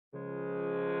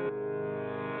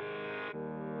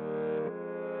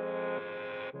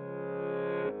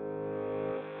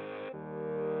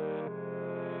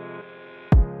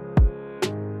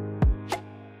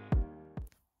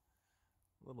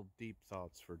deep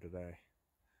thoughts for today.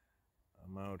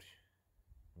 I'm out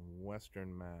in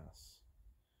Western Mass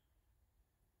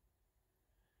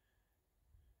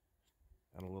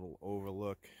at a little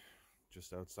overlook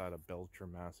just outside of Belcher,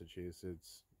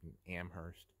 Massachusetts, in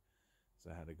Amherst.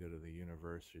 So I had to go to the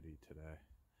university today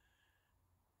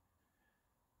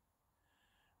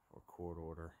for a court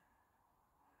order.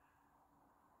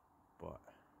 But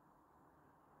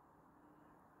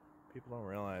people don't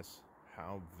realize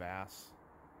how vast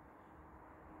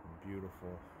and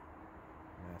beautiful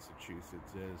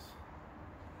Massachusetts is.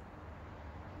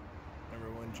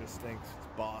 Everyone just thinks it's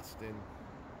Boston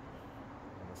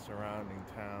and the surrounding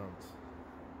towns.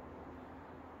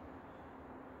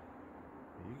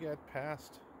 You get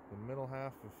past the middle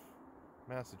half of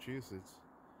Massachusetts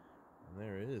and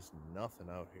there is nothing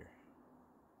out here.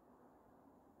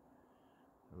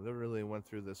 I literally went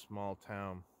through this small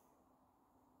town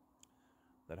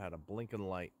that had a blinking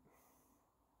light,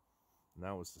 and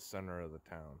that was the center of the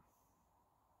town.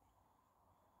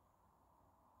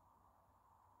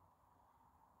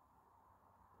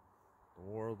 The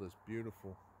world is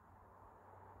beautiful.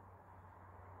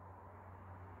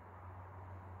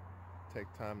 Take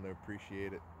time to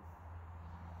appreciate it.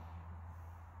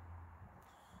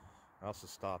 I also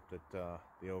stopped at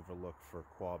the overlook for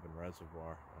Quabbin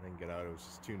Reservoir. I didn't get out, it was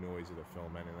just too noisy to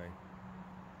film anything.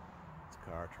 It's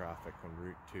car traffic on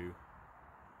Route 2.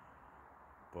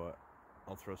 But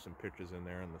I'll throw some pictures in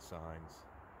there and the signs.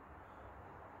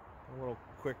 A little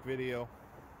quick video.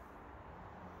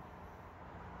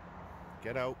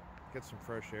 Get out, get some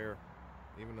fresh air,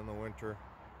 even in the winter.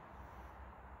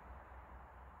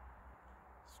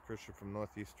 It's Christian from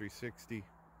Northeast 360.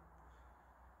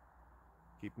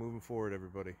 Keep moving forward,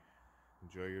 everybody.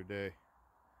 Enjoy your day.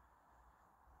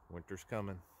 Winter's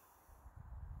coming.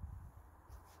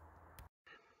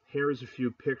 Here's a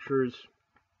few pictures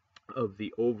of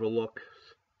the overlooks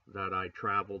that I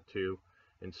traveled to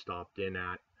and stopped in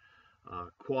at.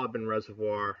 Quabbin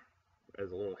Reservoir,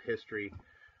 as a little history,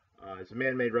 is a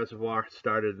man-made reservoir.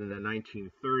 Started in the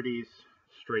 1930s,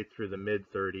 straight through the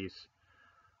mid-30s.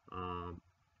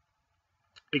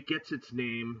 It gets its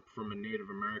name from a Native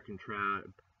American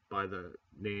tribe by the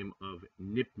name of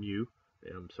Nipmuc.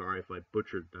 I'm sorry if I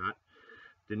butchered that.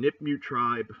 The Nipmuc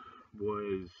tribe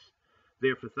was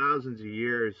there for thousands of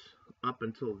years, up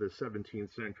until the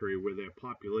 17th century, where their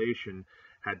population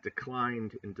had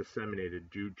declined and disseminated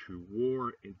due to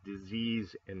war and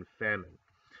disease and famine.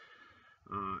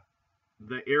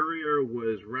 The area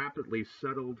was rapidly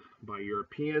settled by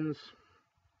Europeans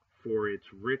for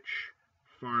its rich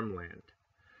farmland.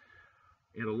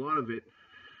 And a lot of it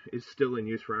is still in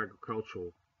use for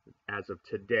agriculture as of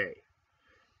today.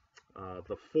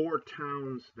 The 4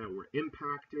 towns that were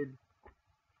impacted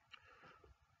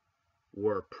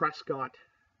were Prescott,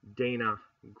 Dana,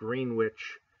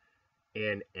 Greenwich,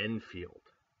 and Enfield.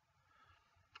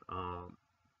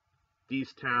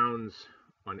 These towns,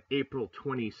 on April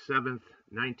 27th,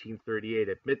 1938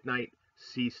 at midnight,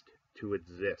 ceased to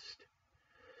exist.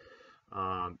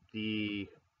 The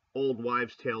old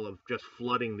wives' tale of just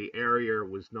flooding the area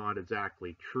was not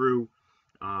exactly true.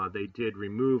 They did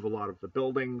remove a lot of the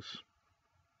buildings.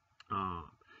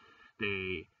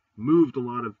 They moved a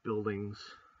lot of buildings,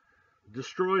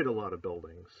 destroyed a lot of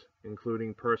buildings,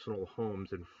 including personal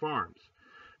homes and farms,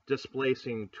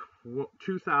 displacing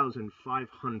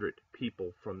 2,500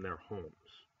 people from their homes.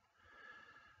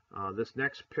 This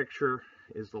next picture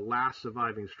is the last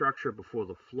surviving structure before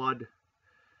the flood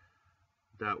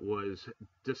that was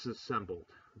disassembled.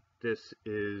 This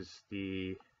is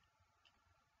the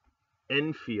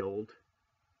Enfield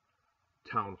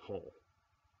Town Hall,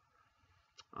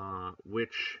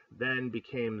 which then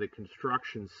became the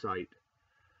construction site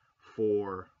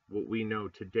for what we know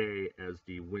today as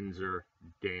the Windsor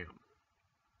Dam.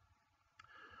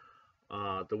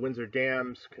 The Windsor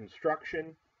Dam's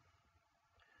construction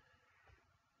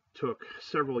took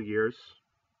several years.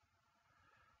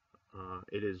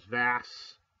 It is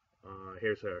vast.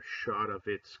 Here's a shot of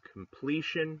its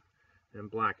completion in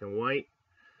black and white.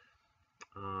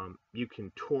 You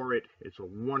can tour it. It's a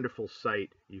wonderful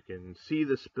site. You can see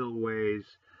the spillways.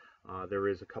 There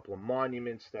is a couple of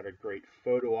monuments that are great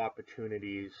photo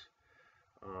opportunities.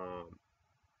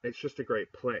 It's just a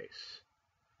great place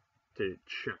to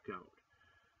check out.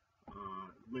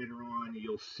 Later on,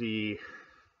 you'll see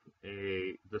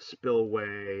the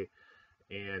spillway,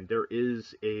 and there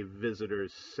is a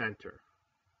visitors center.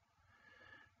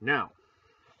 Now,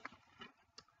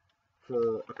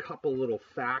 for a couple little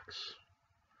facts,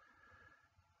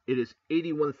 it is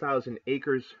 81,000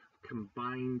 acres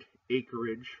combined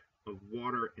acreage of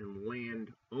water and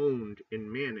land owned and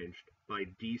managed by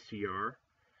DCR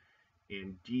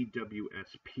and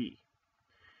DWSP.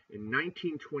 In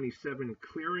 1927,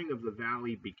 clearing of the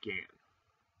valley began.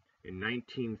 In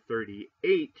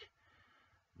 1938,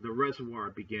 the reservoir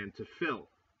began to fill.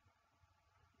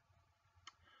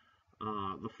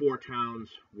 The four towns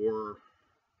were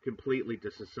completely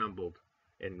disassembled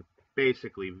and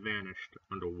basically vanished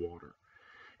underwater.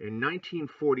 In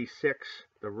 1946,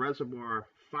 the reservoir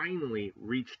finally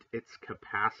reached its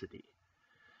capacity.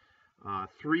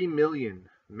 3 million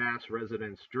mass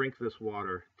residents drink this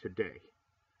water today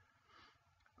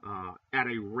at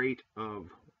a rate of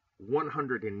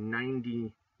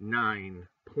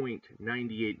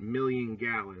 199.98 million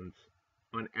gallons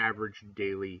on average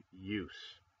daily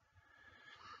use.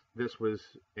 This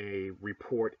was a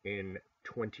report in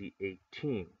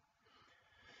 2018.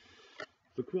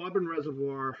 The Quabbin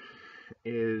Reservoir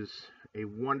is a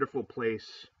wonderful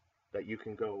place that you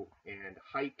can go and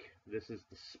hike. This is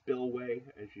the spillway,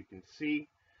 as you can see,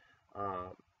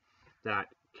 that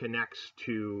connects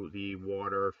to the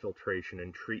water filtration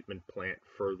and treatment plant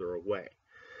further away.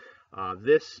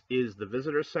 This is the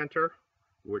visitor center,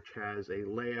 which has a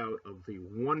layout of the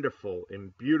wonderful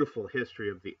and beautiful history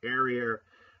of the area,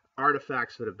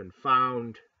 artifacts that have been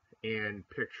found, and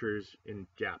pictures in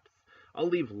depth. I'll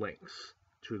leave links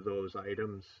to those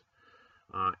items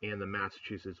and the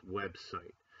Massachusetts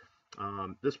website.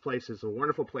 This place is a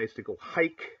wonderful place to go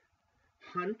hike,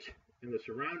 hunt in the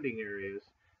surrounding areas,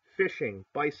 fishing,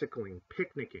 bicycling,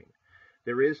 picnicking.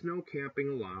 There is no camping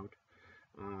allowed.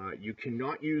 You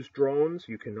cannot use drones.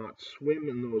 You cannot swim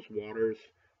in those waters.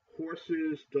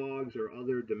 Horses, dogs, or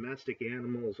other domestic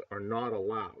animals are not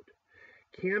allowed.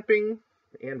 Camping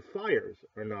and fires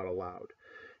are not allowed.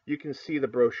 You can see the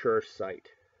brochure site.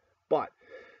 But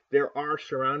there are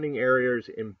surrounding areas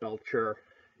in Belcher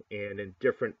and in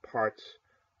different parts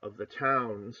of the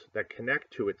towns that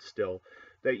connect to it still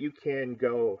that you can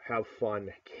go have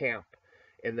fun, camp,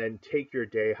 and then take your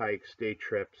day hikes, day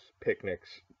trips,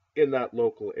 picnics in that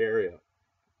local area.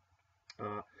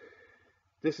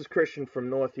 This is Christian from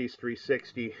Northeast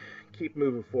 360. Keep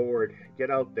moving forward.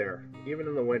 Get out there, even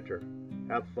in the winter.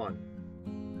 Have fun.